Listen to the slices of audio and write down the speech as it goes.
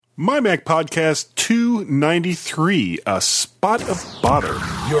My Mac Podcast 293, A Spot of Bother.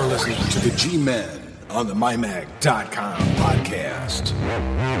 You're listening to the G-Men on the MyMac.com podcast.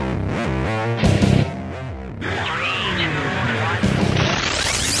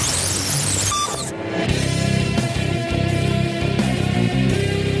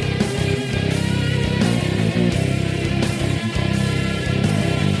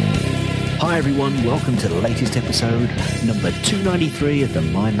 Hi everyone, welcome to the latest episode, number 293 of the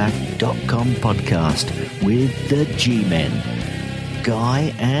MyMac.com podcast with the G-Men,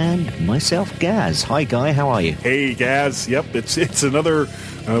 Guy and myself, Gaz. Hi Guy, how are you? Hey Gaz, yep, it's another,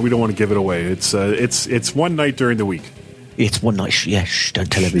 we don't want to give it away, it's one night during the week. It's one night,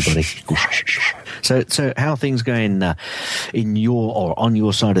 don't tell everybody. So how are things going in your, or on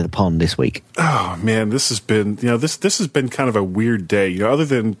your side of the pond this week? Oh man, this has been, this has been kind of a weird day, other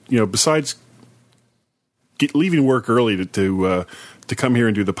than, besides leaving work early to come here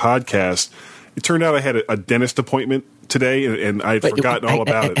and do the podcast. It turned out I had a dentist appointment today, and I'd forgotten all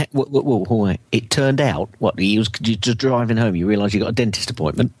about it. Wait. It turned out, you just driving home, you realised you got a dentist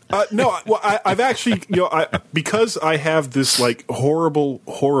appointment? No, I've actually, because I have this,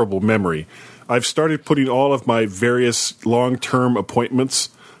 horrible memory, I've started putting all of my various long-term appointments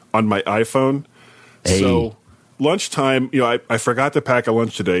on my iPhone. Hey. So lunchtime, I forgot to pack a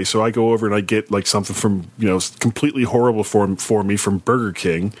lunch today, so I go over and I get something from completely horrible for me from Burger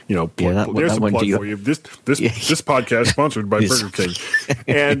King. There's a plug for you. This podcast sponsored by Burger King,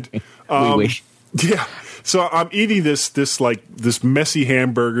 and we wish. Yeah. So I'm eating this messy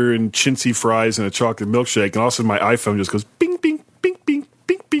hamburger and chintzy fries and a chocolate milkshake, and all of a sudden my iPhone just goes bing, bing, bing, bing,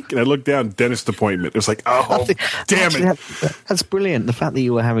 bing, bing, and I look down, dentist appointment. It's like, damn it. That's brilliant. The fact that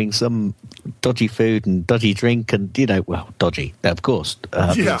you were having some dodgy food and dodgy drink and, dodgy, of course.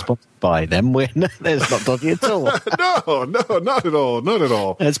 Sponsored by them. There's not dodgy at all. No, not at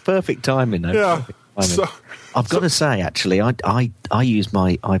all. It's perfect timing, though. Yeah. So, I've got to say, actually, I use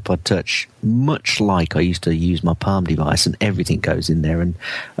my iPod Touch much like I used to use my Palm device, and everything goes in there. And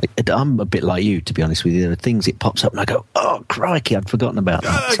I'm a bit like you, to be honest with you. There are things it pops up, and I go, "Oh, crikey, I'd forgotten about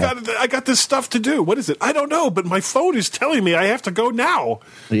that." I got this stuff to do. What is it? I don't know, but my phone is telling me I have to go now.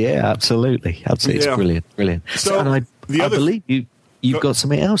 Yeah, absolutely. It's brilliant. So, and I believe you've got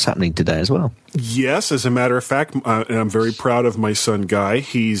something else happening today as well. Yes, as a matter of fact, and I'm very proud of my son Guy.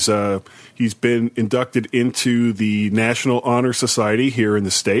 He's been inducted into the National Honor Society here in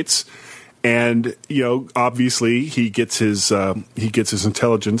the States, and obviously he gets his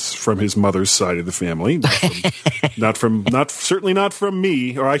intelligence from his mother's side of the family, certainly not from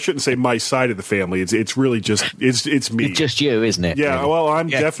me, or I shouldn't say my side of the family. It's really just it's me. It's just you, isn't it? Yeah. Really? Well, I'm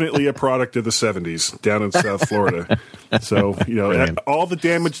definitely a product of the '70s down in South Florida. So all the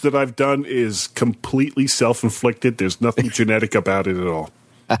damage that I've done is completely self-inflicted. There's nothing genetic about it at all.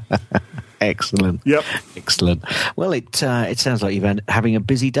 Excellent. Yep. Excellent. Well, it sounds like you've been having a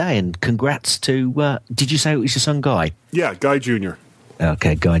busy day, and congrats to, did you say it was your son, Guy? Yeah, Guy Jr.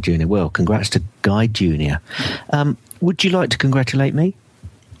 Okay, Guy Jr. Well, congrats to Guy Jr. Would you like to congratulate me?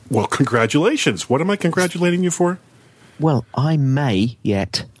 Well, congratulations. What am I congratulating you for? Well, I may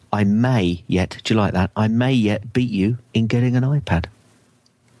yet, do you like that? I may yet beat you in getting an iPad.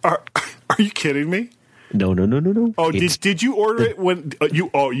 Are you kidding me? No. Oh, did you order it when you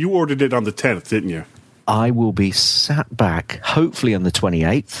ordered it on the 10th, didn't you? I will be sat back, hopefully on the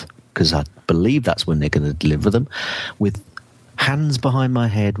 28th, because I believe that's when they're going to deliver them, with hands behind my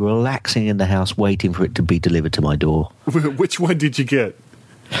head, relaxing in the house, waiting for it to be delivered to my door. Which one did you get?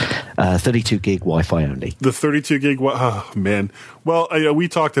 32 gig Wi-Fi only. The 32 gig. Oh man. Well, we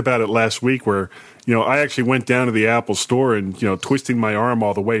talked about it last week, where I actually went down to the Apple store and twisting my arm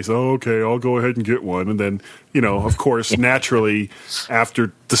all the way. So okay, I'll go ahead and get one, and then of course, naturally,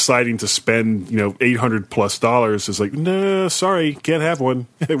 after deciding to spend $800+ it's like, no, sorry, can't have one.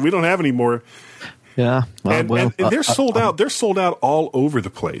 We don't have any more. Yeah, and they're sold out. They're sold out all over the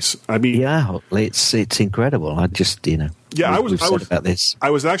place. I mean, yeah, it's incredible. I just yeah, we've said about this. I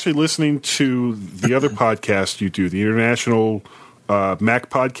was actually listening to the other podcast you do, the International Mac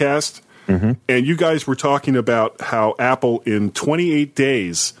Podcast, and you guys were talking about how Apple in 28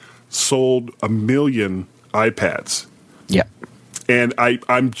 days sold 1 million iPads. Yeah, and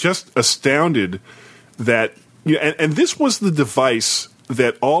I'm just astounded that and this was the device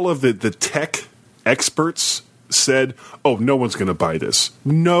that all of the tech experts said, "Oh, no one's going to buy this.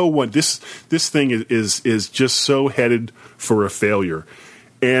 No one. This thing is just so headed for a failure."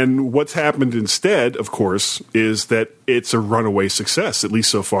 And what's happened instead, of course, is that it's a runaway success, at least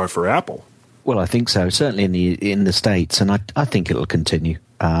so far for Apple. Well, I think so. Certainly in the States, and I think it'll continue.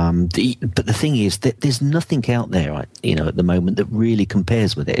 But the thing is that there's nothing out there, at the moment that really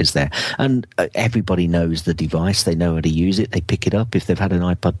compares with it, is there? And everybody knows the device. They know how to use it. They pick it up. If they've had an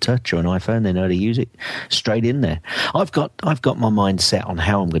iPod Touch or an iPhone, they know how to use it straight in there. I've got my mind set on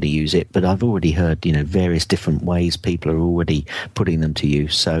how I'm going to use it, but I've already heard, various different ways people are already putting them to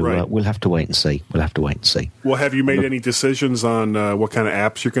use. So we'll have to wait and see. Well, have you made any decisions on what kind of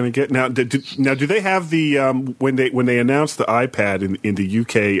apps you're going to get? Now, do they have the when they announced the iPad in the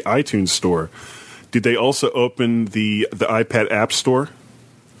UK iTunes store, did they also open the iPad App Store?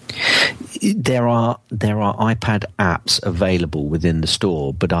 There are iPad apps available within the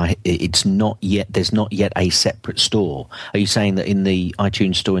store, but it's not yet. There's not yet a separate store. Are you saying that in the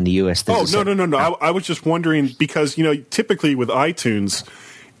iTunes store in the US? There's no. I was just wondering because typically with iTunes,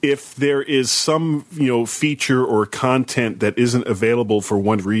 if there is some feature or content that isn't available for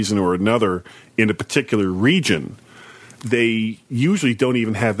one reason or another in a particular region, they usually don't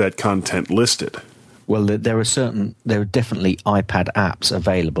even have that content listed. Well, there are definitely iPad apps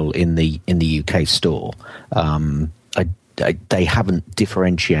available in the UK store. They haven't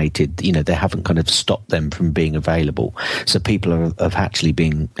differentiated, they haven't kind of stopped them from being available. So people have actually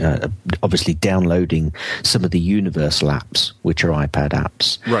been obviously downloading some of the universal apps, which are iPad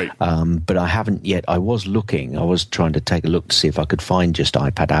apps. Right. But I haven't yet. I was trying to take a look to see if I could find just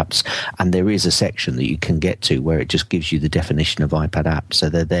iPad apps. And there is a section that you can get to where it just gives you the definition of iPad apps. So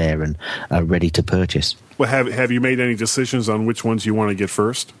they're there and are ready to purchase. Well, have you made any decisions on which ones you want to get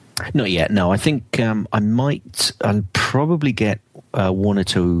first? Not yet. No, I think I'll probably get one or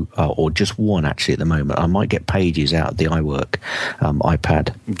two, or just one actually at the moment. I might get Pages out of the iWork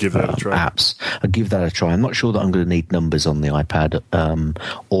iPad. Give that a try. Apps. I'll give that a try. I'm not sure that I'm going to need numbers on the iPad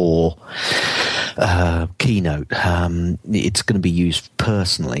or Keynote. It's going to be used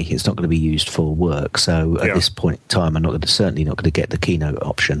personally. It's not going to be used for work. So at this point in time, I'm certainly not going to get the Keynote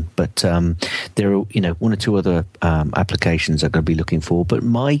option. But there are one or two other applications I'm going to be looking for. But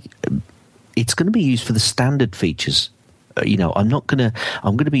it's going to be used for the standard features. I'm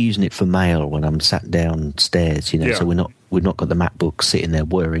going to be using it for mail when I'm sat downstairs. So we've not got the MacBook sitting there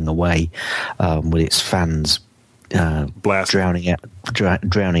whirring away with its fans drowning out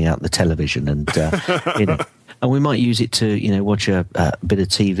the television, and and we might use it to watch a bit of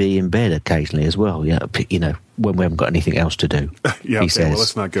TV in bed occasionally as well. When we haven't got anything else to do. He says. Well,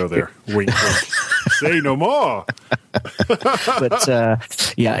 let's not go there. Wink, wink. Say no more. But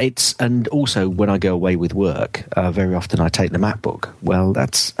and also when I go away with work, very often I take the MacBook. Well,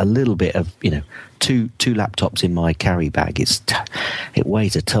 that's a little bit of two laptops in my carry bag. It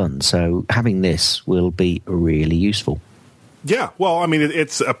weighs a ton, so having this will be really useful. Yeah, well, I mean,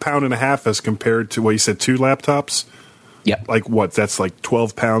 it's a pound and a half as compared to what you said, 2 laptops. Yeah, like what? That's like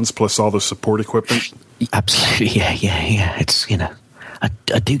 12 pounds plus all the support equipment. Absolutely, yeah. It's I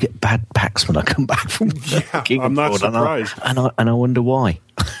do get bad packs when I come back from work. Yeah, I'm not surprised, and I wonder why.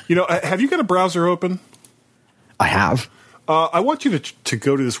 Have you got a browser open? I have. I want you to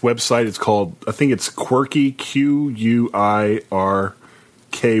go to this website. It's called, I think it's Quirky,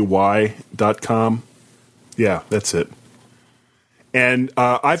 QUIRKY.com. Yeah, that's it. And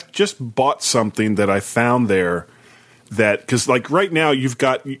I've just bought something that I found there that, because like right now you've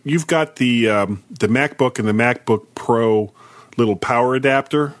got the MacBook and the MacBook Pro little power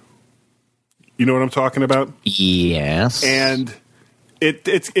adapter. You know what I'm talking about? Yes. And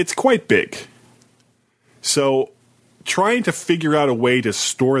it's quite big. So trying to figure out a way to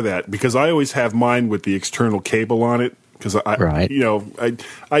store that, because I always have mine with the external cable on it, because I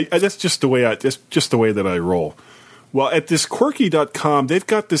that's just the way that I roll. Well, at this Quirky.com, they've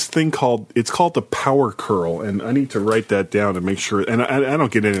got this thing called the Power Curl, and I need to write that down to make sure. And I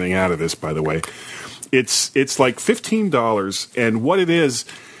don't get anything out of this, by the way. It's like $15, and what it is,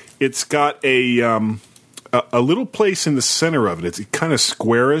 it's got a little place in the center of it. It's kind of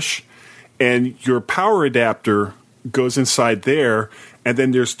squarish, and your power adapter goes inside there, and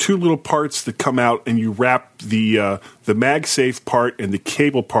then there's 2 little parts that come out, and you wrap the MagSafe part and the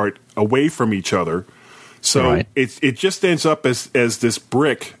cable part away from each other. So it just ends up as this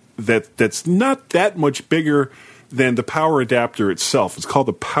brick that's not that much bigger than the power adapter itself. It's called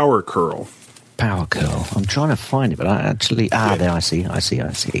the Power Curl. Power Curl. I'm trying to find it, but I actually there I see.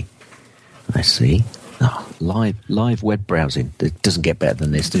 Oh, live web browsing. It doesn't get better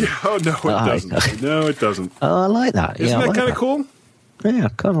than this, does it? Oh no, it doesn't. No, it doesn't. Oh, I like that. Isn't that kind of cool? Yeah,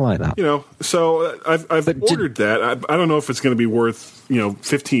 kind of like that. So I've ordered that. I don't know if it's going to be worth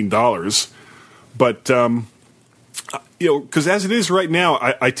 $15. But, because as it is right now,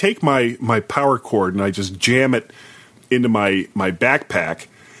 I take my power cord and I just jam it into my backpack,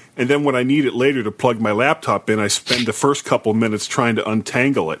 and then when I need it later to plug my laptop in, I spend the first couple minutes trying to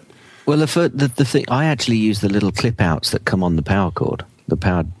untangle it. Well, the thing, I actually use the little clip outs that come on the power cord, the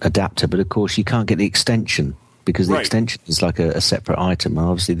power adapter, but of course you can't get the extension because the extension is like a separate item. And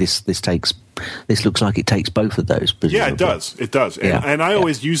obviously, this looks like it takes both of those. Presumably. Yeah, it does. And I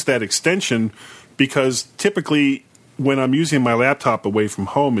always use that extension because typically when I'm using my laptop away from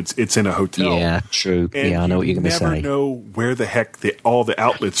home, it's in a hotel. Yeah, true. And I know what you're going to say. You never know where the heck all the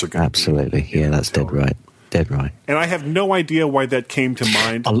outlets are going to be. Absolutely. Yeah, that's dead right. Dead right. And I have no idea why that came to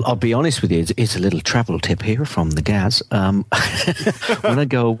mind. I'll be honest with you. It's a little travel tip here from the Gaz. When I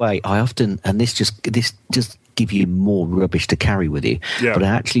go away, I often, and this just give you more rubbish to carry with you. Yeah. But I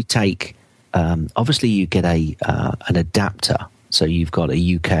actually take. Obviously, you get an adapter. So you've got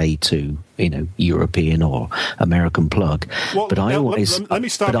a UK to European or American plug. Well, but I always let me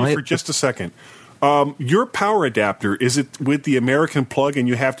stop you for just a second. Your power adapter, is it with the American plug and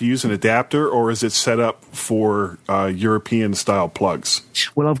you have to use an adapter, or is it set up for European style plugs?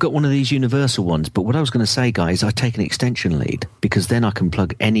 Well, I've got one of these universal ones, but what I was going to say, guys, I take an extension lead because then I can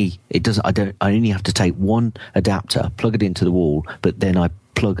plug any. I only have to take one adapter, plug it into the wall, but then I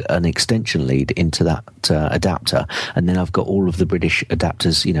plug an extension lead into that adapter, and then I've got all of the British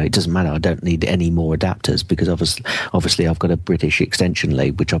adapters. It doesn't matter. I don't need any more adapters because obviously I've got a British extension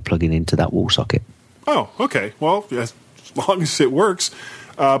lead which I plug into that wall socket. Oh, okay. Well, as long as it works.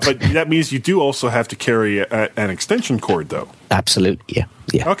 But that means you do also have to carry an extension cord, though. Absolutely,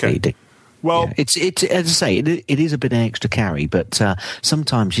 yeah. Okay. Yeah, you do. Well, yeah. It's as I say, it is a bit of extra carry, but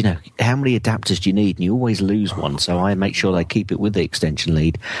sometimes how many adapters do you need, and you always lose one. So I make sure I keep it with the extension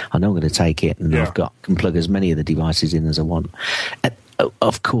lead. I know I'm going to take it, and can plug as many of the devices in as I want. And,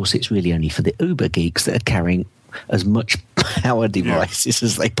 of course, it's really only for the uber geeks that are carrying as much power devices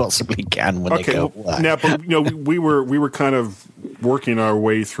as they possibly can when they go away. Now, but we were kind of working our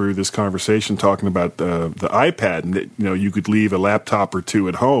way through this conversation talking about the iPad, and that you could leave a laptop or two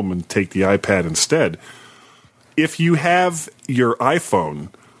at home and take the iPad instead. If you have your iPhone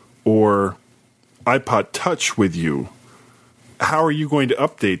or iPod Touch with you, how are you going to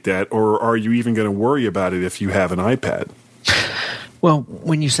update that, or are you even going to worry about it if you have an iPad? Well,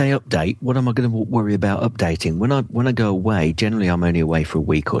 when you say update, what am I going to worry about updating? When I go away, generally I'm only away for a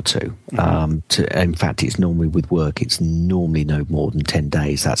week or two. Mm-hmm. In fact, it's normally with work. It's normally no more than 10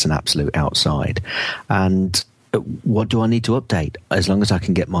 days. That's an absolute outside. And what do I need to update? As long as I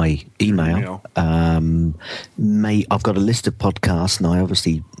can get my email. I've got a list of podcasts, and I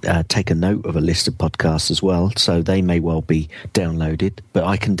obviously take a note of a list of podcasts as well, so they may well be downloaded. But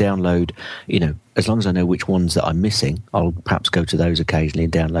I can download, as long as I know which ones that I'm missing, I'll perhaps go to those occasionally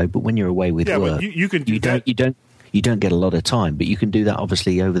and download. But when you're away with work, you can do that. You don't get a lot of time, but you can do that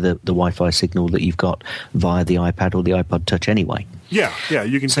obviously over the Wi-Fi signal that you've got via the iPad or the iPod Touch anyway. Yeah,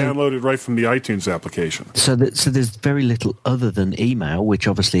 you can download it right from the iTunes application. So there's very little other than email, which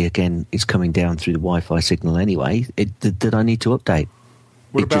obviously, again, is coming down through the Wi-Fi signal anyway, that I need to update.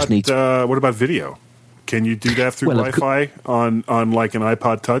 What about video? Can you do that through Wi-Fi on like an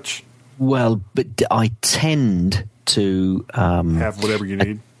iPod Touch? Well, but I tend to... have whatever you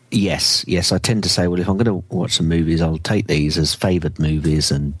need? Yes. I tend to say, well, if I'm going to watch some movies, I'll take these as favoured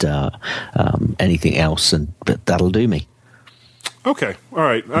movies and anything else, but that'll do me. Okay, all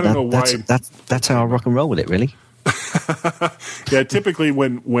right. I don't know why. That's how I rock and roll with it, really. Yeah, typically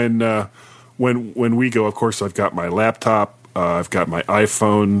when we go, of course, I've got my laptop, I've got my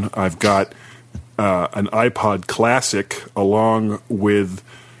iPhone, I've got an iPod Classic along with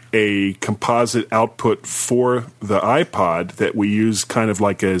a composite output for the iPod that we use kind of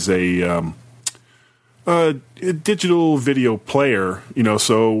like as a digital video player.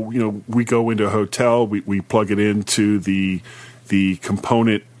 So we go into a hotel, we plug it into the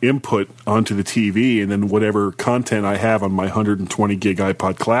component input onto the TV, and then whatever content I have on my 120 gig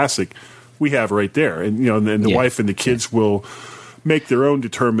iPod Classic, we have right there. And and the wife and the kids will make their own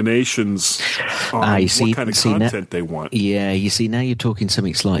determinations on what kind of content they want. Yeah, you see, now you're talking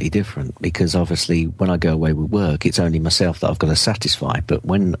something slightly different, because obviously when I go away with work, it's only myself that I've got to satisfy. But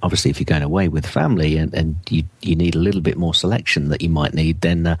obviously if you're going away with family and you need a little bit more selection that you might need,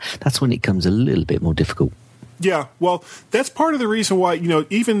 then that's when it comes a little bit more difficult. Yeah, well, that's part of the reason why,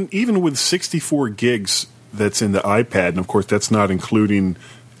 even with 64 gigs that's in the iPad, and of course that's not including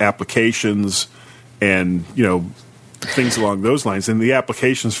applications and, things along those lines. And the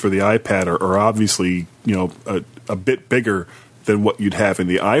applications for the iPad are obviously, a bit bigger than what you'd have in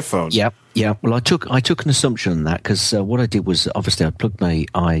the iPhone. Yeah. Well, I took an assumption on that because what I did was obviously I plugged my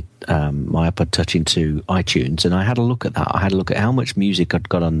iPod Touch into iTunes, and I had a look at that. I had a look at how much music I'd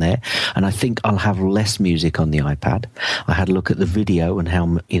got on there, and I think I'll have less music on the iPad. I had a look at the video and how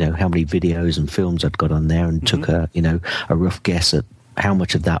many videos and films I'd got on there, and took a rough guess at how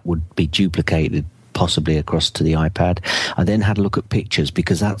much of that would be duplicated possibly across to the iPad. I then had a look at pictures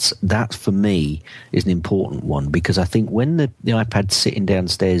because that for me is an important one, because I think when the iPad's sitting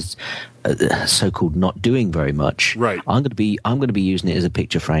downstairs, so-called not doing very much, right, I'm going to be using it as a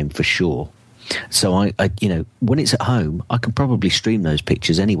picture frame for sure. So I when it's at home, I can probably stream those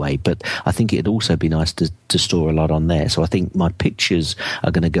pictures anyway, but I think it'd also be nice to store a lot on there. So I think my pictures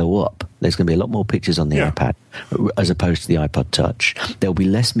are going to go up. There's going to be a lot more pictures on the iPad as opposed to the iPod Touch. There'll be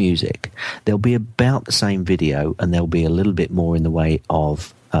less music. There'll be about the same video, and there'll be a little bit more in the way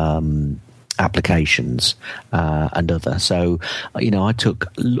of applications and other. So, I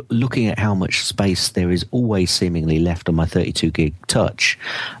took looking at how much space there is always seemingly left on my 32 gig touch.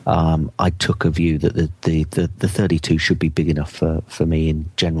 I took a view that the 32 should be big enough for me in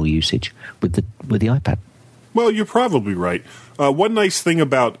general usage with the iPad. Well, you're probably right. One nice thing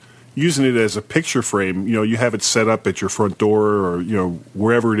about using it as a picture frame, you have it set up at your front door or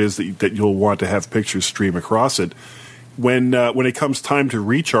wherever it is that you'll want to have pictures stream across it. When it comes time to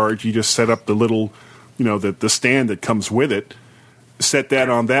recharge, you just set up the little, the stand that comes with it. Set that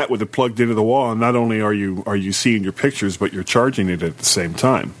on that with it plugged into the wall, and not only are you seeing your pictures, but you're charging it at the same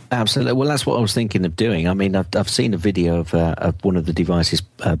time. Absolutely. Well, that's what I was thinking of doing. I mean, I've seen a video of one of the devices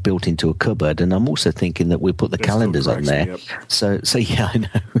built into a cupboard, and I'm also thinking that we put the calendars on there. Yep. So yeah, I know.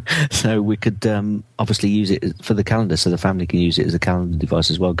 So we could obviously use it for the calendar, so the family can use it as a calendar device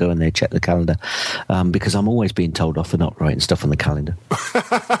as well. Go in there, check the calendar, because I'm always being told off for not writing stuff on the calendar.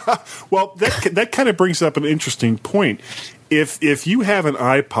 Well, that kind of brings up an interesting point. If you have an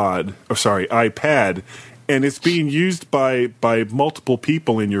iPad, and it's being used by multiple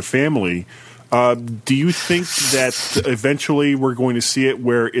people in your family, do you think that eventually we're going to see it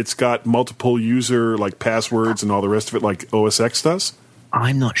where it's got multiple user passwords and all the rest of it like OS X does?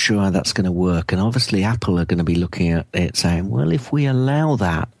 I'm not sure how that's going to work, and obviously Apple are going to be looking at it saying, well, if we allow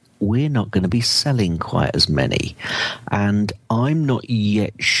that, we're not going to be selling quite as many. And I'm not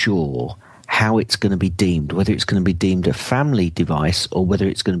yet sure how it's going to be deemed, whether it's going to be deemed a family device or whether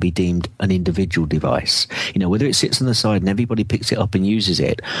it's going to be deemed an individual device. Whether it sits on the side and everybody picks it up and uses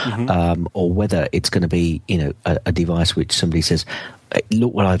it, or whether it's going to be, a device which somebody says,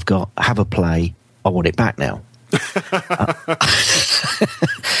 look what I've got, have a play, I want it back now.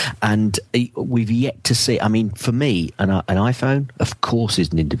 And we've yet to see. I mean, for me, an iPhone, of course,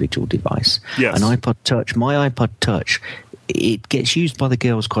 is an individual device. Yes. An iPod Touch, my iPod Touch, it gets used by the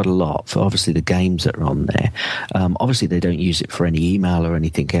girls quite a lot for obviously the games that are on there. Obviously, they don't use it for any email or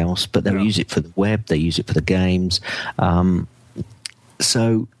anything else, but they'll use it for the web, they use it for the games.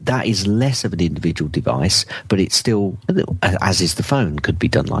 So that is less of an individual device, but it's still, as is the phone, could be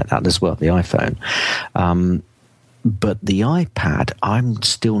done like that as well, the iPhone. But the iPad, I'm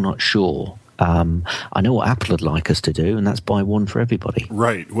still not sure. I know what Apple would like us to do, and that's buy one for everybody.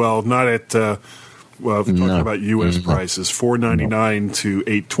 Right. Well, not at... Well, if we're talking about U.S. prices, $499 to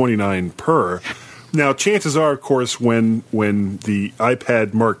 $829 per. Now, chances are, of course, when the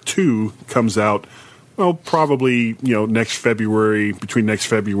iPad Mark II comes out, well, probably next February, between next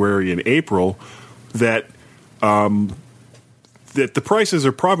February and April, that the prices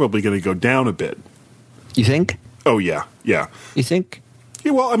are probably going to go down a bit. You think? Oh yeah. You think?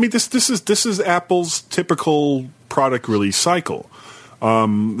 Yeah. Well, I mean, this is Apple's typical product release cycle.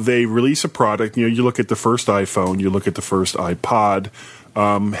 They release a product. You look at the first iPhone, you look at the first iPod.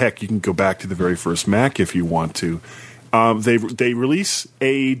 Heck, you can go back to the very first Mac if you want to. They release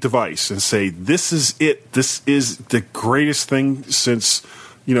a device and say, "This is it. This is the greatest thing since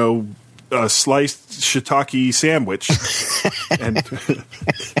a sliced shiitake sandwich." And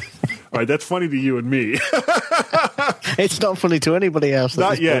all right, that's funny to you and me. It's not funny to anybody else.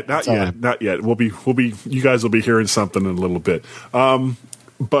 Not yet. We'll be. You guys will be hearing something in a little bit.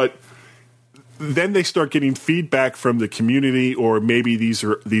 But then they start getting feedback from the community, or maybe these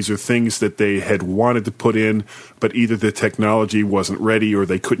are things that they had wanted to put in, but either the technology wasn't ready or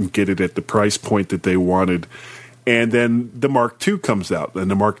they couldn't get it at the price point that they wanted. And then the Mark II comes out, and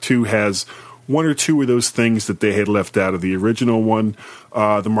the Mark II has one or two of those things that they had left out of the original one.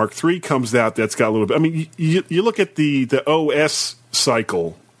 The Mark III comes out. That's got a little bit. I mean, you look at the OS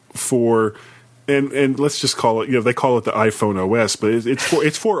cycle for, and let's just call it. They call it the iPhone OS, but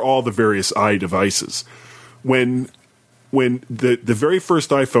it's for all the various devices. When the very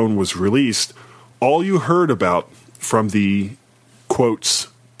first iPhone was released, all you heard about from the quotes,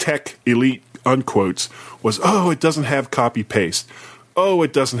 tech elite unquotes, was, oh, it doesn't have copy paste. Oh,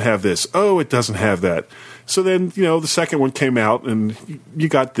 it doesn't have this. Oh, it doesn't have that. So then, the second one came out, and you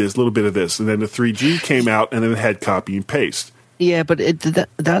got this, little bit of this. And then the 3G came out, and then it had copy and paste. Yeah, but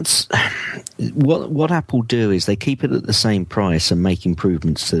that's what Apple do is they keep it at the same price and make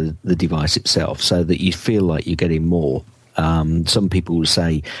improvements to the device itself so that you feel like you're getting more. Some people will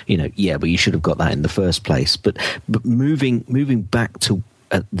say, yeah, but you should have got that in the first place. But moving back to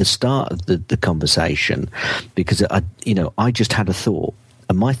at the start of the conversation, because I just had a thought,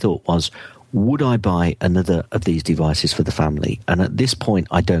 and my thought was, would I buy another of these devices for the family? And at this point,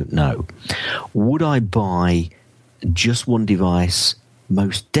 I don't know. Would I buy just one device?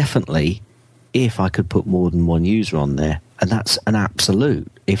 Most definitely, if I could put more than one user on there. And that's an absolute.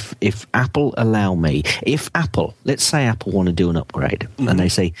 If Apple allow me, let's say Apple want to do an upgrade, and they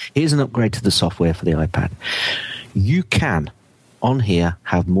say, here's an upgrade to the software for the iPad. You can, on here,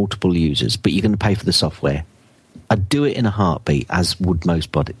 have multiple users, but you're going to pay for the software. I'd do it in a heartbeat, as would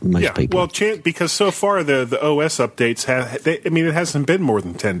most people. Well, because so far the OS updates it hasn't been more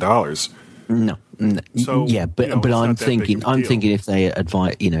than $10. No. So, yeah, but I'm thinking if they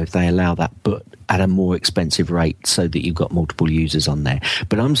advise, if they allow that, but at a more expensive rate, so that you've got multiple users on there.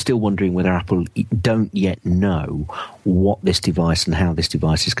 But I'm still wondering whether Apple don't yet know what this device and how this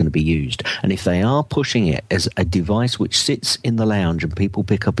device is going to be used. And if they are pushing it as a device which sits in the lounge and people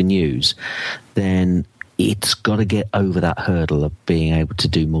pick up and use, then it's got to get over that hurdle of being able to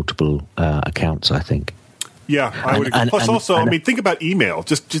do multiple accounts, I think. Yeah, I would agree. Plus, think about email.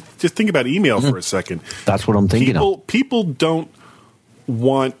 Just think about email for a second. That's what I'm thinking of. People don't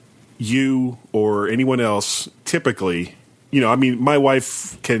want you or anyone else, typically. My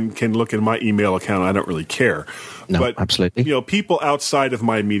wife can look in my email account. I don't really care. No, but, absolutely. People outside of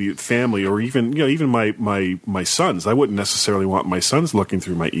my immediate family, or even my sons. I wouldn't necessarily want my sons looking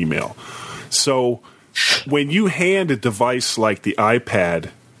through my email. So when you hand a device like the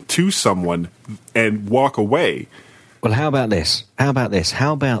iPad to someone and walk away. Well, how about this? How about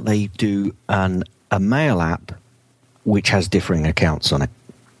they do a mail app which has differing accounts on it,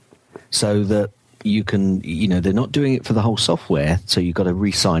 so that you can, they're not doing it for the whole software, so you've got to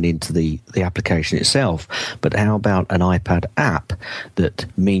re-sign into the application itself. But how about an iPad app that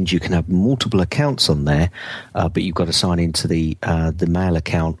means you can have multiple accounts on there, but you've got to sign into the mail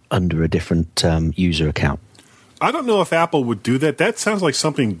account under a different user account? I don't know if Apple would do that. That sounds like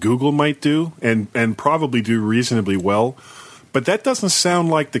something Google might do and probably do reasonably well. But that doesn't sound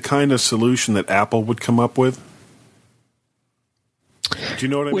like the kind of solution that Apple would come up with. Do you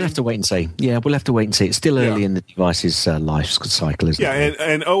know what I mean? We'll have to wait and see. Yeah, we'll have to wait and see. It's still early in the device's life cycle, isn't it? Yeah,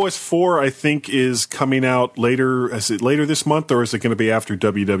 and OS 4, I think, is coming out later. Is it later this month, or is it going to be after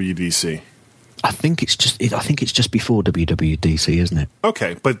WWDC? I think it's just before WWDC, isn't it?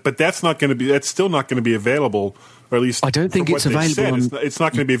 Okay, but that's not going to be. That's still not going to be available, or at least I don't think it's available. It's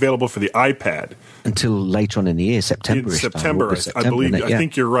not going to be available for the iPad until later on in the year, September. I believe. I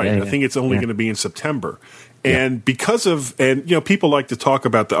think you're right. I think it's only going to be in September. And because of people like to talk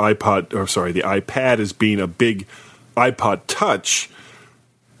about the iPad as being a big iPod Touch.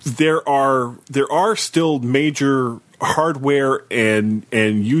 There are still major hardware and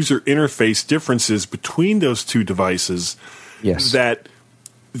user interface differences between those two devices. Yes. That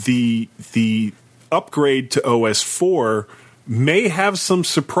the upgrade to OS 4 may have some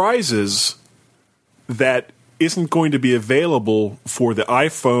surprises that isn't going to be available for the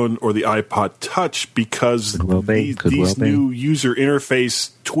iPhone or the iPod Touch because these new user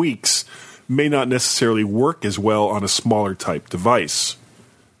interface tweaks may not necessarily work as well on a smaller type device.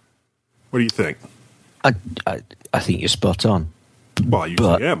 What do you think? I think you're spot on. Well, I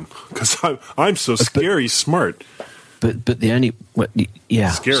usually am because I'm so scary smart. But the only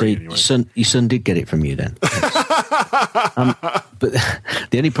scary so anyway. Your son did get it from you then. But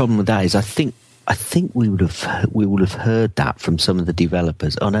the only problem with that is I think we would have heard that from some of the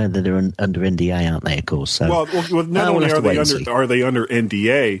developers. Oh no, they're under NDA, aren't they? Of course. So, well, not only are they under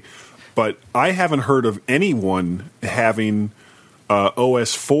NDA, but I haven't heard of anyone having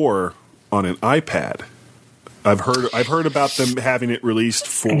OS 4 on an iPad. I've heard about them having it released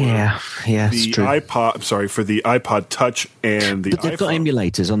for the iPod. I'm sorry, for the iPod Touch and the. But they've got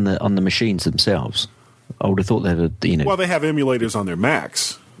emulators on the machines themselves. I would have thought they'd Well, they have emulators on their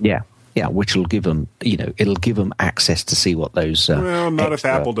Macs. Yeah, which will give them it'll give them access to see what those. Not if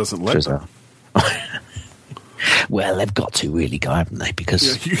Apple doesn't let them. Well, they've got to really go, haven't they?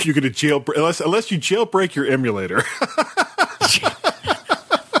 Because you're going to jailbreak unless you jailbreak your emulator.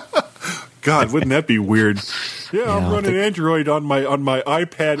 God, wouldn't that be weird? Yeah, I'm running Android on my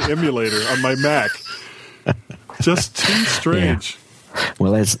iPad emulator on my Mac. Just too strange.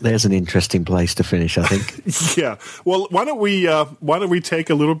 Well, there's an interesting place to finish, I think. Yeah. Well, why don't we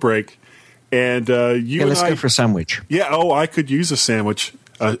take a little break and let's go for a sandwich. Yeah. Oh, I could use a sandwich,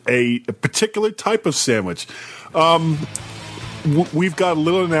 a particular type of sandwich. We've got a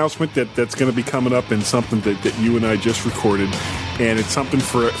little announcement that's going to be coming up in something that you and I just recorded, and it's something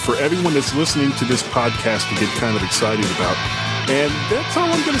for everyone that's listening to this podcast to get kind of excited about. And that's all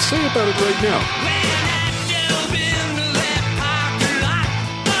I'm going to say about it right now.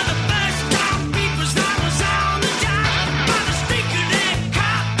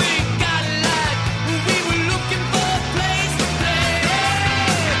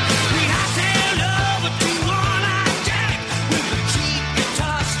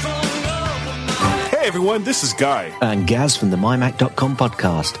 Hey everyone, this is Guy. And Gaz from the MyMac.com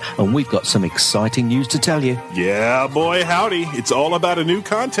podcast, and we've got some exciting news to tell you. Yeah, boy, howdy. It's all about a new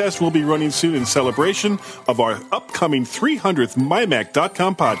contest we'll be running soon in celebration of our upcoming 300th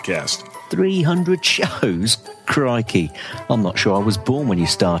MyMac.com podcast. 300 shows? Crikey. I'm not sure I was born when you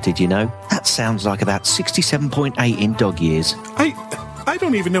started, you know. That sounds like about 67.8 in dog years. I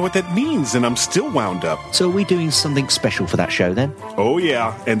don't even know what that means, and I'm still wound up. So are we doing something special for that show then? Oh,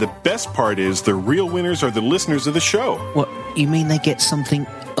 yeah, and the best part is the real winners are the listeners of the show. What, you mean they get something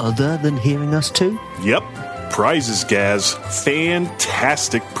other than hearing us too? Yep. Prizes, Gaz.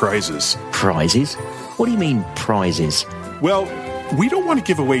 Fantastic prizes. Prizes? What do you mean, prizes? Well, we don't want to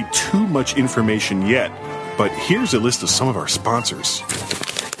give away too much information yet, but here's a list of some of our sponsors.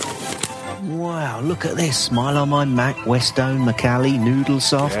 Wow, look at this. Smile on My Mac, Westone, Macally,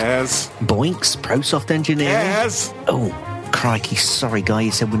 Noodlesoft. Gaz. Boinks, ProSoft Engineering. Gaz. Oh, crikey. Sorry, Guy.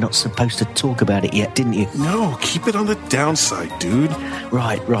 You said we're not supposed to talk about it yet, didn't you? No, keep it on the downside, dude.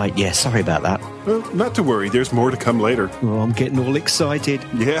 Right. Yeah, sorry about that. Well, not to worry. There's more to come later. Oh, I'm getting all excited.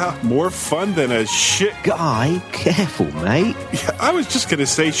 Yeah, more fun than a shit... Guy, careful, mate. Yeah, I was just going to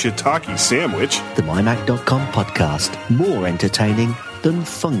say shiitake sandwich. The MyMac.com podcast. More entertaining than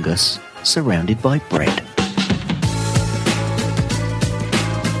fungus surrounded by bread.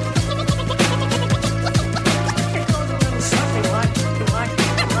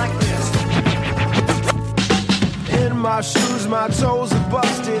 In my shoes, my toes are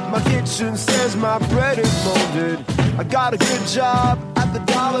busted. My kitchen says my bread is molded. I got a good job at the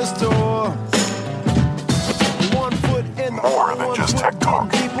dollar store. More than just tech talk.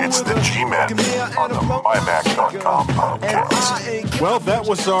 It's the G-Men on the MyMac.com podcast. Well, that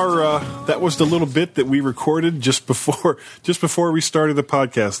was the little bit that we recorded just before we started the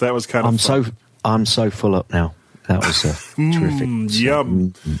podcast. That was kind of fun. I'm so full up now. That was terrific.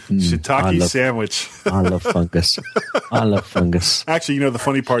 Yum. Shiitake sandwich. I love fungus. Actually, the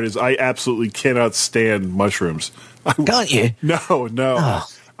funny part is I absolutely cannot stand mushrooms. Can't you? No. Oh.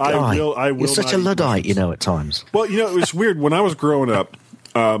 I will. You're such a Luddite, at times. Well, it was weird when I was growing up,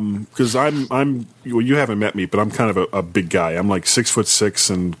 because well, you haven't met me, but I'm kind of a big guy. I'm like 6'6"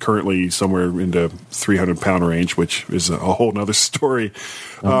 and currently somewhere in the 300-pound range, which is a whole nother story.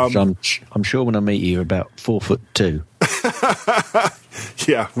 I'm sure when I meet you, you're about 4'2".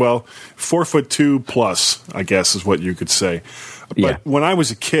 Yeah, well, 4'2" plus, I guess, is what you could say. But when I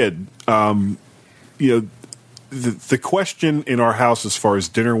was a kid, the question in our house as far as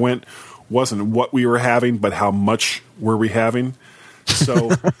dinner went wasn't what we were having, but how much were we having. So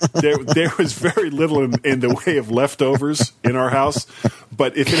there was very little in the way of leftovers in our house.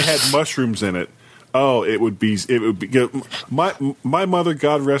 But if it had mushrooms in it, it would be good. My mother,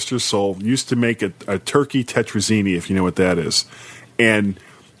 God rest her soul, used to make a turkey tetrazzini, if you know what that is, and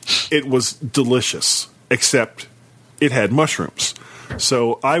it was delicious, except it had mushrooms.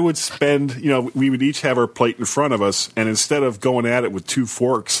 So I would spend, we would each have our plate in front of us, and instead of going at it with two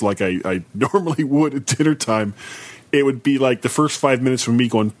forks like I normally would at dinner time, it would be like the first 5 minutes from me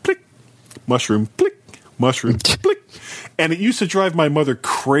going, plick, mushroom, plick, mushroom, plick. And it used to drive my mother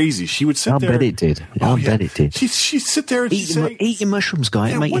crazy. She would sit there. I bet it did. I bet it did. She'd sit there and say, eat your mushrooms, Guy,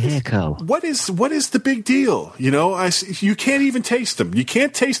 and make your hair curl. What is the big deal? You can't even taste them. You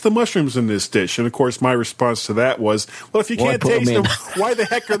can't taste the mushrooms in this dish. And, of course, my response to that was, well, if you can't taste them, why the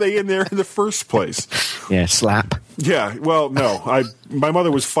heck are they in there in the first place? Yeah, slap. Yeah, well, no. My mother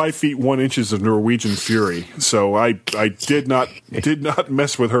was 5 feet 1 inches of Norwegian fury, so I did not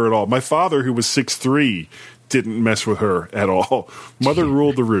mess with her at all. My father, who was 6'3", didn't mess with her at all. Mother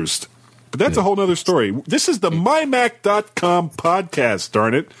ruled the roost. But that's a whole other story. This is the MyMac.com podcast,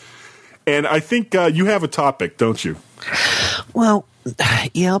 darn it. And I think you have a topic, don't you? Well,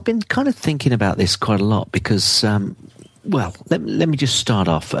 yeah, I've been kind of thinking about this quite a lot because, let me just start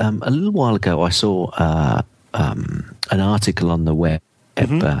off. A little while ago, I saw an article on the web,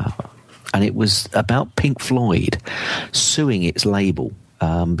 and it was about Pink Floyd suing its label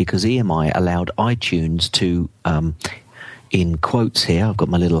because EMI allowed iTunes to, in quotes here, I've got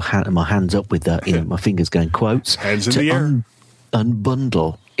my little my hands up with my fingers going quotes, hands in the air,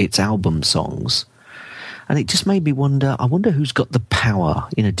 unbundle its album songs. And it just made me wonder. I wonder who's got the power.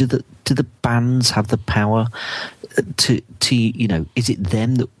 Do the bands have the power to is it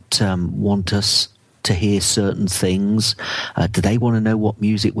them that want us to hear certain things? Do they want to know what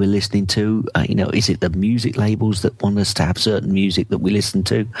music we're listening to? Is it the music labels that want us to have certain music that we listen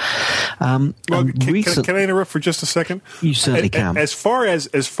to? Well, can I interrupt for just a second? You certainly can. As far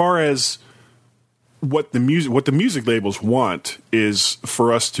as what the music labels want is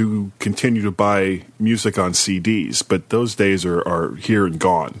for us to continue to buy music on CDs, but those days are here and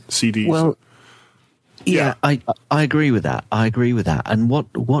gone. CDs. Well, yeah, I agree with that. And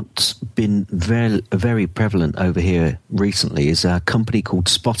what's been very, very prevalent over here recently is a company called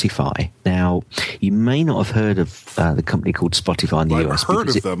Spotify. Now, you may not have heard of the company called Spotify in the US. I've heard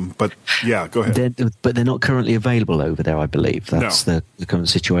of them, but yeah, go ahead. But they're not currently available over there, I believe. That's the current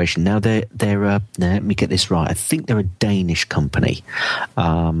situation. Now, they're let me get this right. I think they're a Danish company,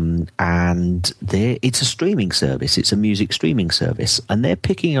 and it's a streaming service. It's a music streaming service, and they're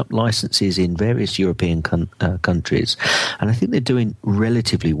picking up licenses in various European countries, and I think they're doing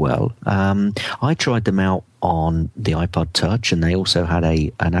relatively well. I tried them out on the iPod Touch, and they also had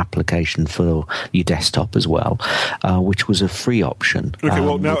an application for your desktop as well, which was a free option. Okay,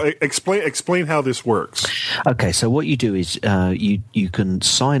 well, now explain how this works. Okay, so what you do is you can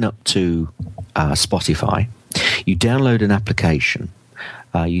sign up to Spotify. You download an application.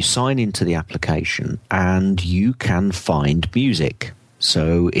 You sign into the application, and you can find music.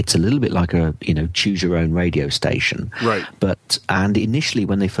 So it's a little bit like a choose your own radio station, right? And initially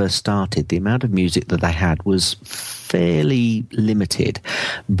when they first started, the amount of music that they had was fairly limited,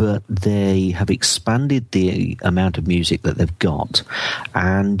 but they have expanded the amount of music that they've got,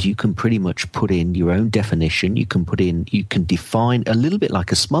 and you can pretty much put in your own definition. You can define a little bit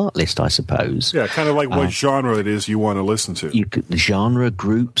like a smart list, I suppose. Yeah, kind of like what genre it is you want to listen to. Genre,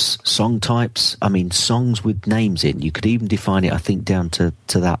 groups, song types. I mean, songs with names in. You could even define it, I think, down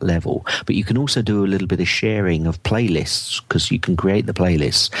to that level. But you can also do a little bit of sharing of playlists, because you can create the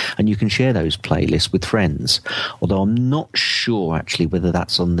playlists and you can share those playlists with friends. Although I'm not sure actually whether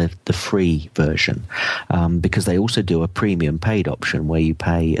that's on the free version, because they also do a premium paid option where you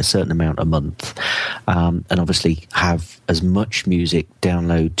pay a certain amount a month, and obviously have as much music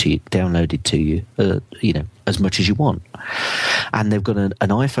downloaded to you, as much as you want. And they've got an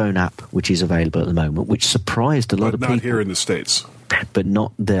iPhone app which is available at the moment, which surprised a lot of people. Not here in the States. But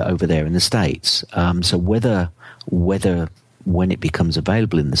not there over there in the States. So whether when it becomes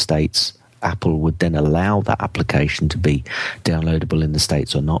available in the States, Apple would then allow that application to be downloadable in the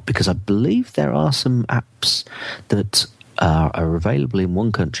States or not, because I believe there are some apps that are available in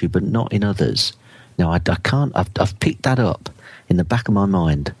one country but not in others. Now, I can't. I've picked that up in the back of my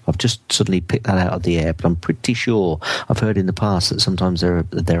mind. I've just suddenly picked that out of the air, but I'm pretty sure I've heard in the past that sometimes there are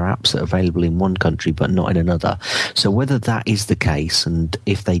apps that are available in one country but not in another. So whether that is the case, and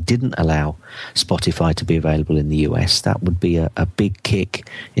if they didn't allow Spotify to be available in the US, that would be a big kick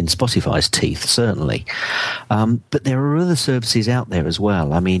in Spotify's teeth, certainly. But there are other services out there as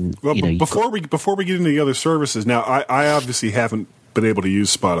well. I mean, before we get into the other services, now I obviously haven't been able to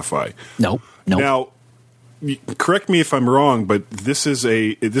use Spotify. No. Now, correct me if I'm wrong, but this is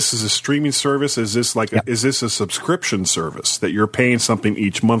a streaming service. Is this is this a subscription service that you're paying something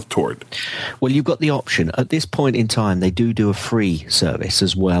each month toward? Well, you've got the option at this point in time. They do a free service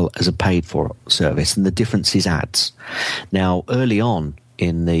as well as a paid for service, and the difference is ads. Now, early on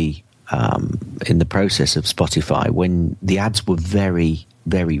in the process of Spotify, when the ads were very,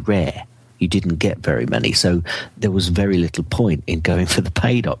 very rare, you didn't get very many, so there was very little point in going for the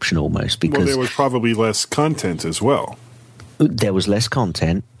paid option almost, because there was probably less content as well. There was less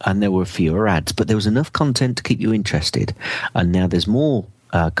content and there were fewer ads, but there was enough content to keep you interested. And now there's more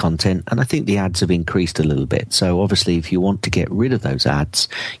content, and I think the ads have increased a little bit. So obviously if you want to get rid of those ads,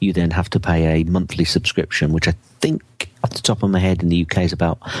 you then have to pay a monthly subscription, which I think off the top of my head in the UK is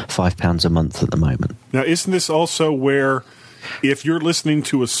about £5 a month at the moment. Now, isn't this also where if you're listening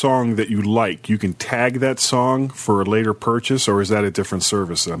to a song that you like, you can tag that song for a later purchase, or is that a different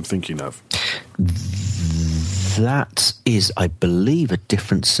service that I'm thinking of? That is, I believe, a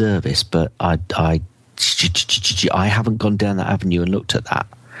different service, but I haven't gone down that avenue and looked at that.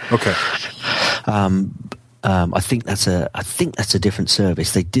 Okay. I think that's a different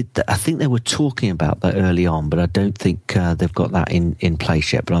service. They did that. I think they were talking about that early on, but I don't think they've got that in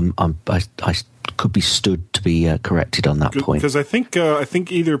place yet. But I could be stood to be corrected on that point, because I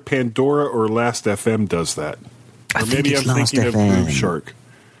think either Pandora or Last.fm does that. Or maybe I'm thinking of Groove Shark.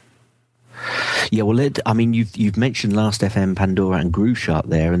 Yeah, well, you've mentioned Last FM, Pandora, and Groove Shark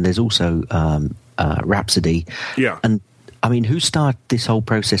there, and there's also Rhapsody. Yeah. And, I mean, who started this whole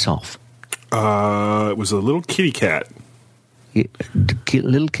process off? It was a little kitty cat.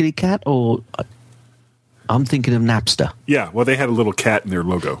 Little kitty cat, or... I'm thinking of Napster. Yeah, well, they had a little cat in their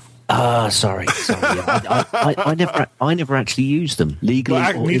logo. Sorry. Yeah. I never actually used them legally.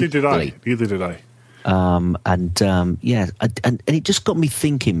 Well, neither did I. And it just got me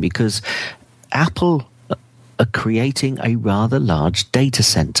thinking, because Apple are creating a rather large data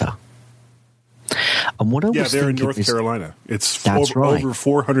center. And what I was they're in thinking North Carolina. It's over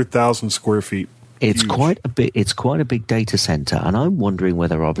 400,000 square feet. It's huge. It's quite a big data center, and I'm wondering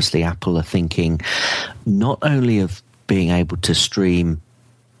whether obviously Apple are thinking not only of being able to stream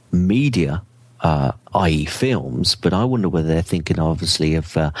media, i.e. films, but I wonder whether they're thinking obviously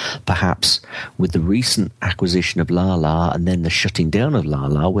of perhaps with the recent acquisition of Lala and then the shutting down of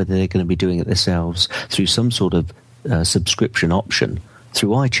Lala, whether they're going to be doing it themselves through some sort of subscription option through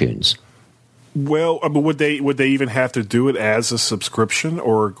iTunes. Well, I mean, would they even have to do it as a subscription,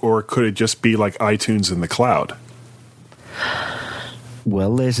 or could it just be like iTunes in the cloud?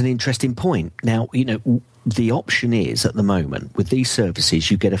 Well, there's an interesting point. Now, the option is at the moment with these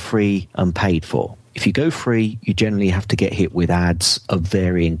services, you get a free and paid for. If you go free, you generally have to get hit with ads of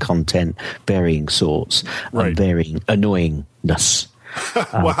varying content, varying sorts, and varying annoyingness.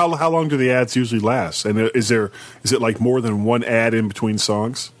 Well, how long do the ads usually last? And is it like more than one ad in between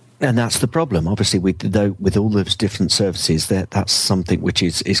songs? And that's the problem. Obviously, with all those different services, that's something which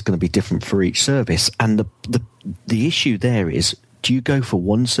is going to be different for each service. And the issue there is, do you go for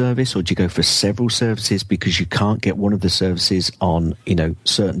one service or do you go for several services because you can't get one of the services on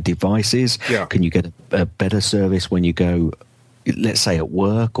certain devices? Yeah. Can you get a better service when you go, let's say, at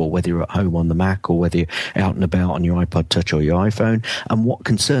work, or whether you're at home on the Mac, or whether you're out and about on your iPod Touch or your iPhone? And what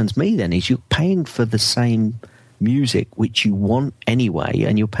concerns me then is you're paying for the same music which you want anyway,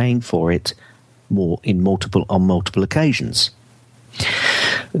 and you're paying for it on multiple occasions.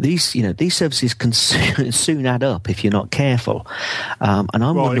 These services can soon add up if you're not careful. And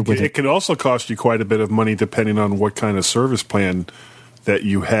I'm wondering whether it can also cost you quite a bit of money depending on what kind of service plan that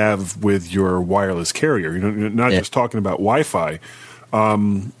you have with your wireless carrier. You're not just talking about Wi-Fi.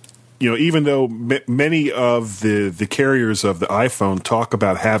 Even though many of the carriers of the iPhone talk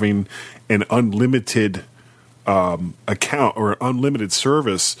about having an unlimited account or unlimited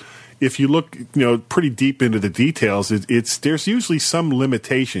service, if you look pretty deep into the details, there's usually some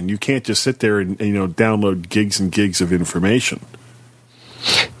limitation. You can't just sit there and download gigs and gigs of information.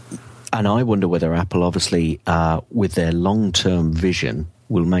 And I wonder whether Apple, obviously, with their long-term vision,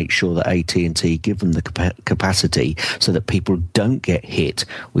 will make sure that AT&T give them the capacity so that people don't get hit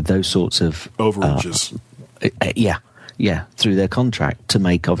with those sorts of overages. Through their contract, to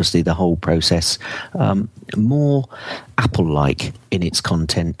make obviously the whole process more Apple-like in its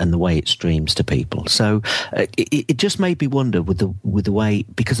content and the way it streams to people. So it just made me wonder with the way,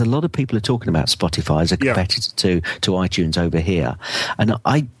 because a lot of people are talking about Spotify as a competitor to iTunes over here, and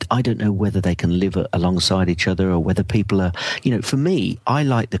I don't know whether they can live alongside each other, or whether people are, for me, I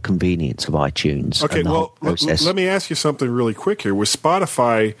like the convenience of iTunes. Okay, well, let me ask you something really quick here. With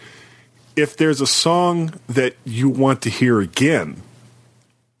Spotify, if there's a song that you want to hear again,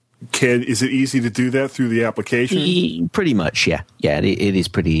 is it easy to do that through the application? Pretty much, yeah. Yeah, it is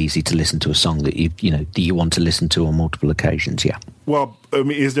pretty easy to listen to a song that you want to listen to on multiple occasions, yeah. Well, I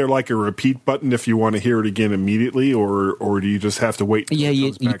mean, is there like a repeat button if you want to hear it again immediately, or do you just have to wait until it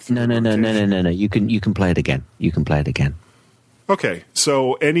comes back through the rotation? No. You can play it again. You can play it again. Okay,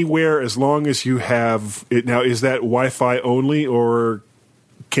 so anywhere, as long as you have it. Now, is that Wi-Fi only, or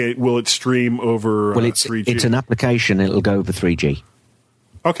will it stream over 3G? It's an application. It'll go over 3G.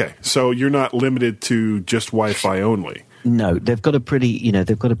 Okay, so you're not limited to just Wi-Fi only. No, they've got a pretty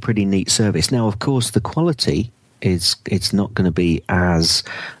neat service. Now, of course, the quality it's not going to be as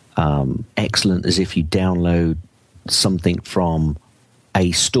excellent as if you download something from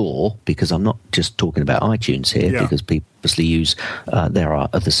a store, because I'm not just talking about iTunes here, because people obviously use there are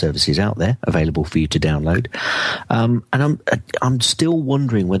other services out there available for you to download, and I'm still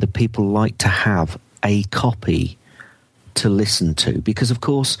wondering whether people like to have a copy to listen to, because of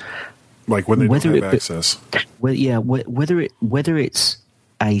course, like when they don't have access. Whether it's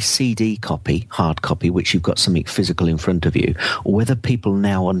a CD copy, hard copy, which you've got something physical in front of you, or whether people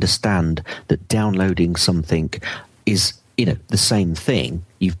now understand that downloading something is the same thing.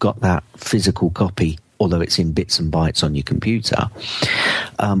 You've got that physical copy, although it's in bits and bytes on your computer.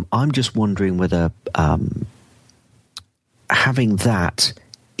 I'm just wondering whether having that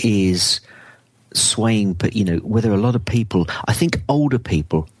is swaying, but whether a lot of people, I think older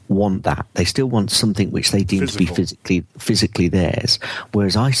people want that. They still want something which they deem to be physically theirs.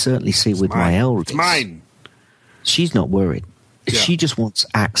 Whereas I certainly see with my eldest, it's mine. She's not worried. Yeah. She just wants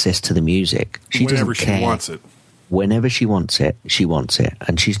access to the music. She Whenever doesn't care. she wants it. Whenever she wants it, she wants it.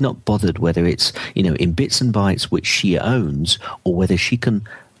 And she's not bothered whether it's, in bits and bytes which she owns, or whether she can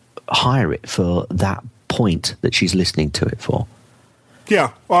hire it for that point that she's listening to it for.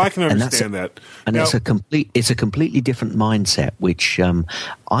 Yeah, well, I can understand that. And now, it's a completely different mindset, which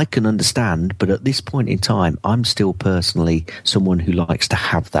I can understand. But at this point in time, I'm still personally someone who likes to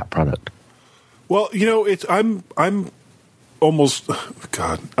have that product. Well, I'm almost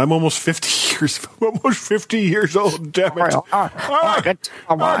 50 years old. Damn it!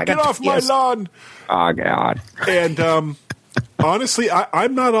 Get off my lawn! Oh God! And honestly,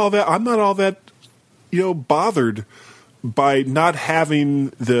 I'm not all that bothered by not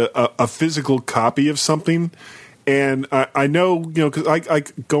having a physical copy of something. And I know, because I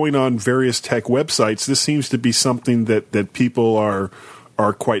going on various tech websites, this seems to be something that people are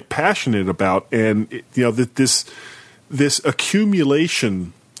quite passionate about, and that this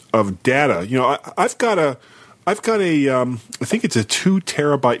accumulation of data. I've got a I think it's a 2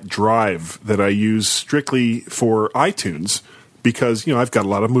 terabyte drive that I use strictly for iTunes. Because, I've got a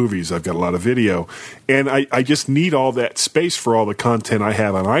lot of movies, I've got a lot of video, and I just need all that space for all the content I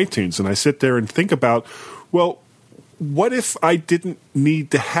have on iTunes. And I sit there and think about, well, what if I didn't need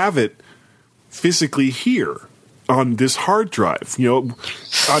to have it physically here on this hard drive? I'm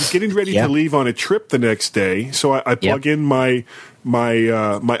getting ready to leave on a trip the next day, so I plug in my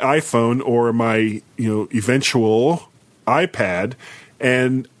iPhone or my eventual iPad,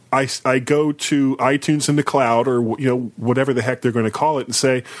 and I go to iTunes in the cloud, or whatever the heck they're going to call it, and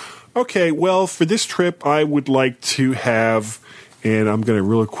say, okay, well, for this trip I would like to have, and I'm going to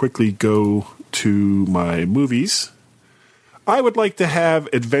really quickly go to my movies. I would like to have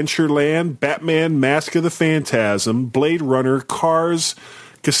Adventureland, Batman, Mask of the Phantasm, Blade Runner, Cars,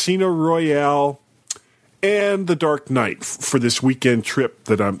 Casino Royale, and The Dark Knight for this weekend trip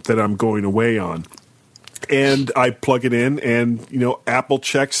that I'm going away on. And I plug it in, and Apple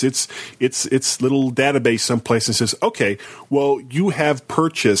checks its little database someplace and says, "Okay, well, you have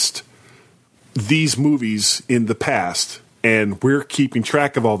purchased these movies in the past, and we're keeping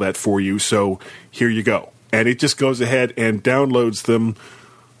track of all that for you. So here you go." And it just goes ahead and downloads them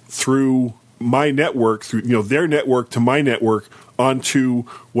through my network, through their network to my network, onto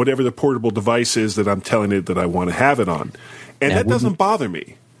whatever the portable device is that I'm telling it that I want to have it on, and that doesn't bother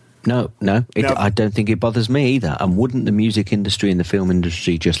me. No, I don't think it bothers me either. And wouldn't the music industry and the film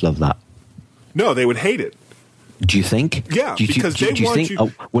industry just love that? No, they would hate it. Do you think? Yeah, because they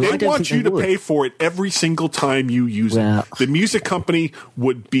want you to pay for it every single time you use it. The music company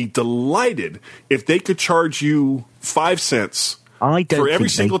would be delighted if they could charge you 5 cents for every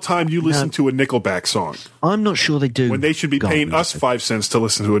single time you listen to a Nickelback song. I'm not sure they do. When they should be paying us 5 cents to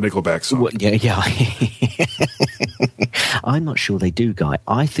listen to a Nickelback song. Well, yeah. I'm not sure they do, Guy.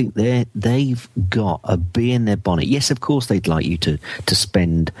 I think they've got a bee in their bonnet. Yes, of course they'd like you to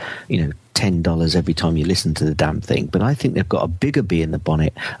spend, $10 every time you listen to the damn thing. But I think they've got a bigger bee in the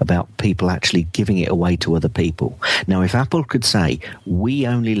bonnet about people actually giving it away to other people. Now, if Apple could say, we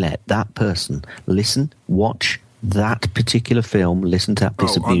only let that person listen, watch that particular film, listen to that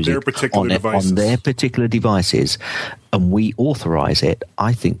piece of music on their particular devices, and we authorize it,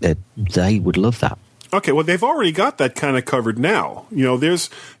 I think that they would love that. Okay, well, they've already got that kind of covered now. There's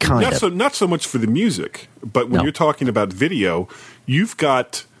not so much for the music, but when you're talking about video, you've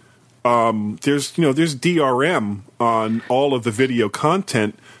got there's DRM on all of the video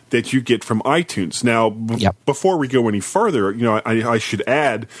content that you get from iTunes. Now, before we go any further, I should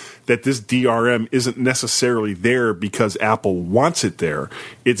add that this DRM isn't necessarily there because Apple wants it there.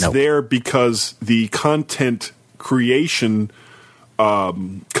 It's there because the content creation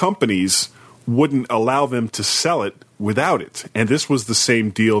companies wouldn't allow them to sell it without it. And this was the same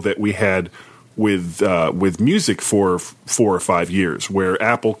deal that we had with music for 4 or 5 years, where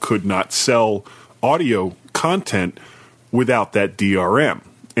Apple could not sell audio content without that DRM.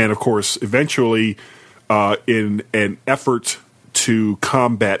 And of course, eventually, in an effort to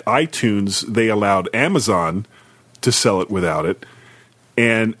combat iTunes, they allowed Amazon to sell it without it.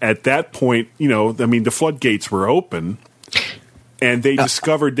 And at that point, the floodgates were open. And they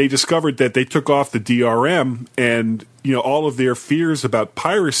discovered that they took off the DRM, and all of their fears about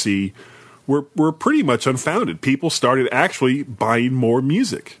piracy were pretty much unfounded. People started actually buying more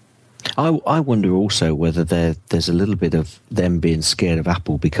music. I wonder also whether there's a little bit of them being scared of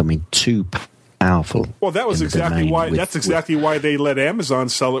Apple becoming too powerful. Well, that was exactly why. That's exactly why they let Amazon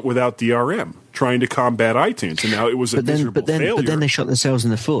sell it without DRM. trying to combat iTunes, and now it was a miserable failure. But then they shot themselves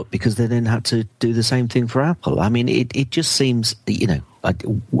in the foot because they then had to do the same thing for Apple. I mean, it just seems,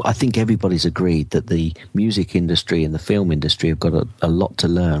 I think everybody's agreed that the music industry and the film industry have got a lot to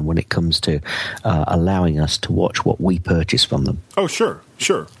learn when it comes to allowing us to watch what we purchase from them. Oh, sure.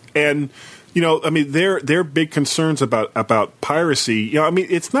 And, their big concerns about piracy,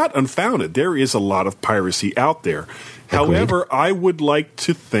 it's not unfounded. There is a lot of piracy out there. Agreed. However, I would like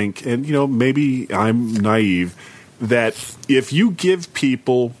to think, and, maybe I'm naive, that if you give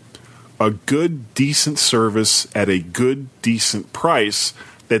people a good, decent service at a good, decent price,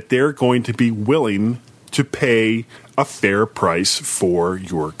 that they're going to be willing to pay a fair price for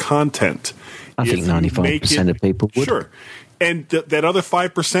your content. I think 95% of people would. Sure. And that other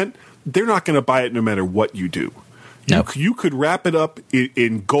 5%, they're not going to buy it no matter what you do. You could wrap it up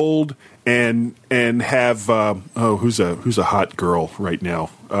in gold and have who's a hot girl right now?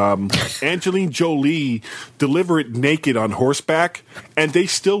 Angelina Jolie deliver it naked on horseback, and they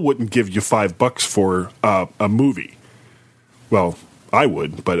still wouldn't give you $5 for a movie. Well, I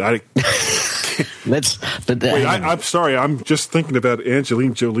would, but I. I'm sorry. I'm just thinking about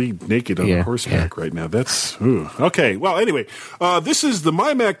Angelina Jolie naked on horseback right now. That's okay. Well, anyway, this is the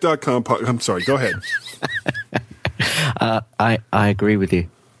mymac.com. I'm sorry. Go ahead. I agree with you.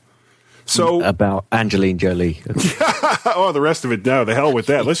 So about Angelina Jolie. Oh, the rest of it now. The hell with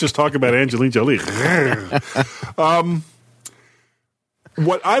that. Let's just talk about Angelina Jolie.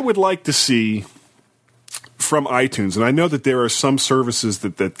 What I would like to see from iTunes, and I know that there are some services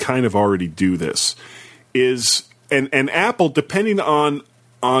that kind of already do this, is and Apple, depending on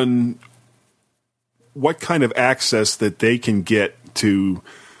what kind of access that they can get to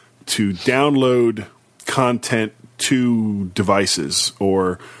download content to devices,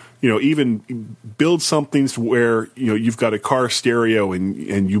 or even build something where you've got a car stereo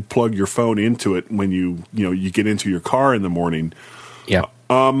and you plug your phone into it when you get into your car in the morning. Yeah.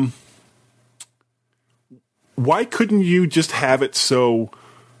 Why couldn't you just have it so?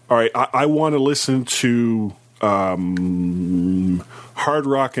 All right, I want to listen to hard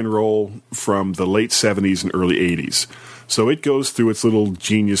rock and roll from the late 70s and early 80s. So it goes through its little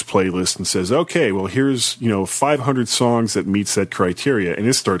genius playlist and says, okay, well, here's 500 songs that meets that criteria, and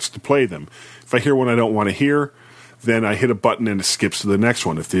it starts to play them. If I hear one I don't want to hear, then I hit a button and it skips to the next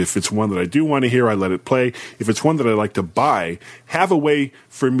one. If it's one that I do want to hear, I let it play. If it's one that I like to buy, have a way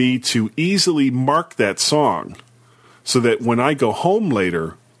for me to easily mark that song so that when I go home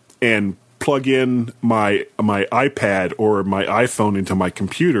later and plug in my iPad or my iPhone into my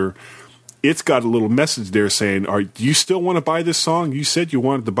computer, it's got a little message there saying, do you still want to buy this song? You said you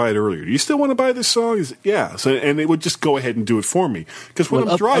wanted to buy it earlier. Do you still want to buy this song? Yeah. So, and it would just go ahead and do it for me. Because when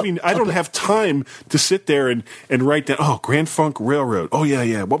I'm driving, I don't have time to sit there and write down, Grand Funk Railroad. Oh,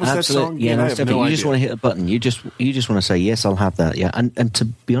 yeah. What was that song? Yeah, I have no idea. You just want to hit a button. You just want to say, yes, I'll have that. Yeah. And to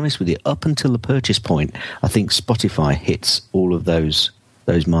be honest with you, up until the purchase point, I think Spotify hits all of those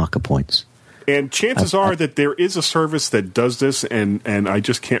marker points. And chances are that there is a service that does this, and I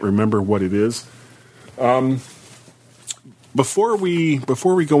just can't remember what it is. Before we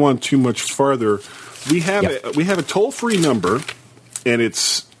go on too much farther, we have a toll-free number, and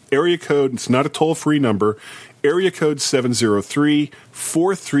it's area code. It's not a toll-free number. Area code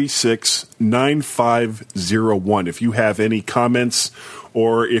 703-436-9501. If you have any comments,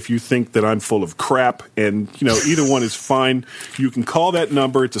 or if you think that I'm full of crap, and either one is fine, you can call that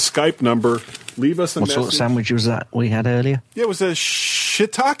number. It's a Skype number. Leave us a message. What sort of sandwich was that we had earlier? Yeah, it was a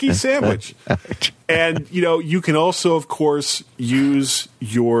shiitake sandwich. And you can also, of course, use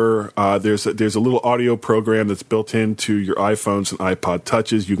your there's a little audio program that's built into your iPhones and iPod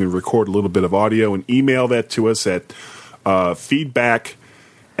Touches. You can record a little bit of audio and email that to us at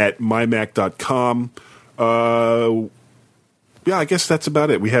feedback@mymac.com. Yeah, I guess that's about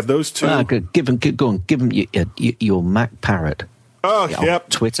it. We have those two. Give them your Mac Parrot. Oh, yep.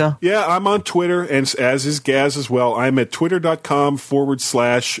 Twitter? Yeah, I'm on Twitter, and as is Gaz as well. I'm at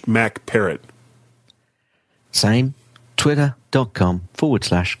twitter.com/MacParrot. Same.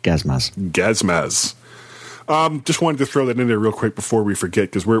 Twitter.com/Gazmaz. Gazmaz. Just wanted to throw that in there real quick before we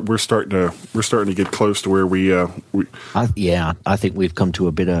forget, because we're starting to get close to where we. I think we've come to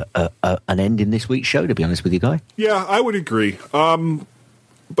a bit of an end in this week's show. To be honest with you, Guy. Yeah, I would agree.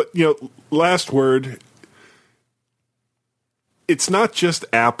 But last word. It's not just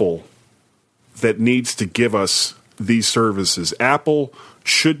Apple that needs to give us these services. Apple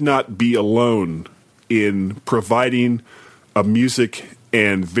should not be alone in providing a music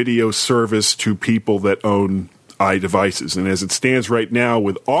and video service to people that own iDevices. And as it stands right now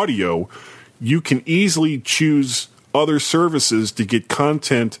with audio, you can easily choose other services to get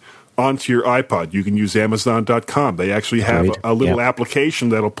content onto your iPod, you can use Amazon.com. They actually have a little application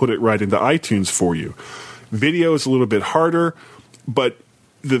that'll put it right into iTunes for you. Video is a little bit harder, but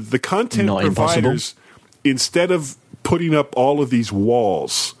the content Not providers, instead of putting up all of these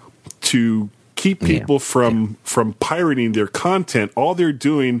walls to keep people from pirating their content, all they're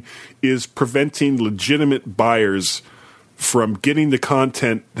doing is preventing legitimate buyers from getting the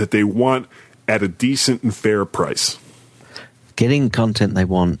content that they want at a decent and fair price. Getting content they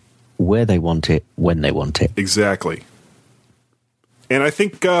want, where they want it, when they want it. Exactly. And I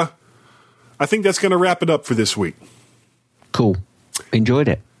think that's going to wrap it up for this week. Cool. Enjoyed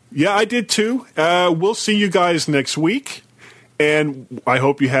it. Yeah, I did too. We'll see you guys next week, and I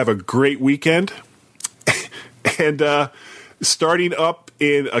hope you have a great weekend. And starting up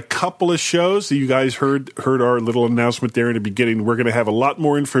in a couple of shows, you guys heard our little announcement there in the beginning. We're going to have a lot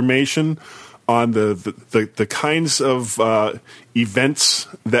more information on the kinds of events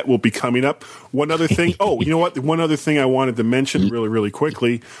that will be coming up. One other thing. Oh, you know what? One other thing I wanted to mention really, really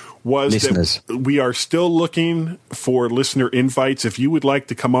quickly was Listeners. that we are still looking for listener invites. If you would like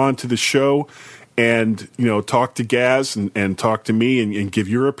to come on to the show and talk to Gaz and talk to me and give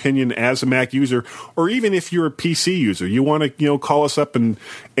your opinion as a Mac user, or even if you're a PC user, you want to call us up and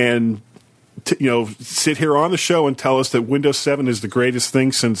sit here on the show and tell us that Windows 7 is the greatest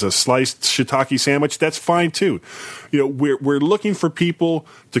thing since a sliced shiitake sandwich, that's fine too. We're looking for people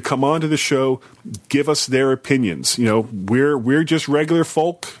to come onto the show, give us their opinions. We're just regular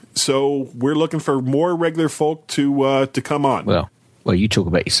folk, so we're looking for more regular folk to come on. Well, you talk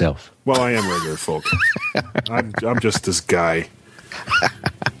about yourself. Well, I am regular folk. I'm just this guy.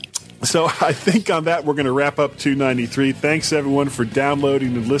 So I think on that, we're going to wrap up 293. Thanks, everyone, for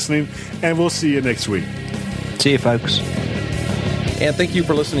downloading and listening, and we'll see you next week. See you, folks. And thank you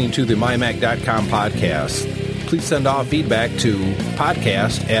for listening to the MyMac.com podcast. Please send off feedback to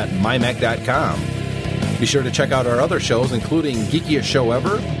podcast@mymac.com. Be sure to check out our other shows, including Geekiest Show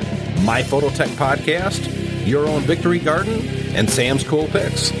Ever, My Phototech Podcast, Your Own Victory Garden, and Sam's Cool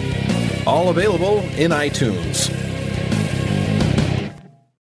Picks. All available in iTunes.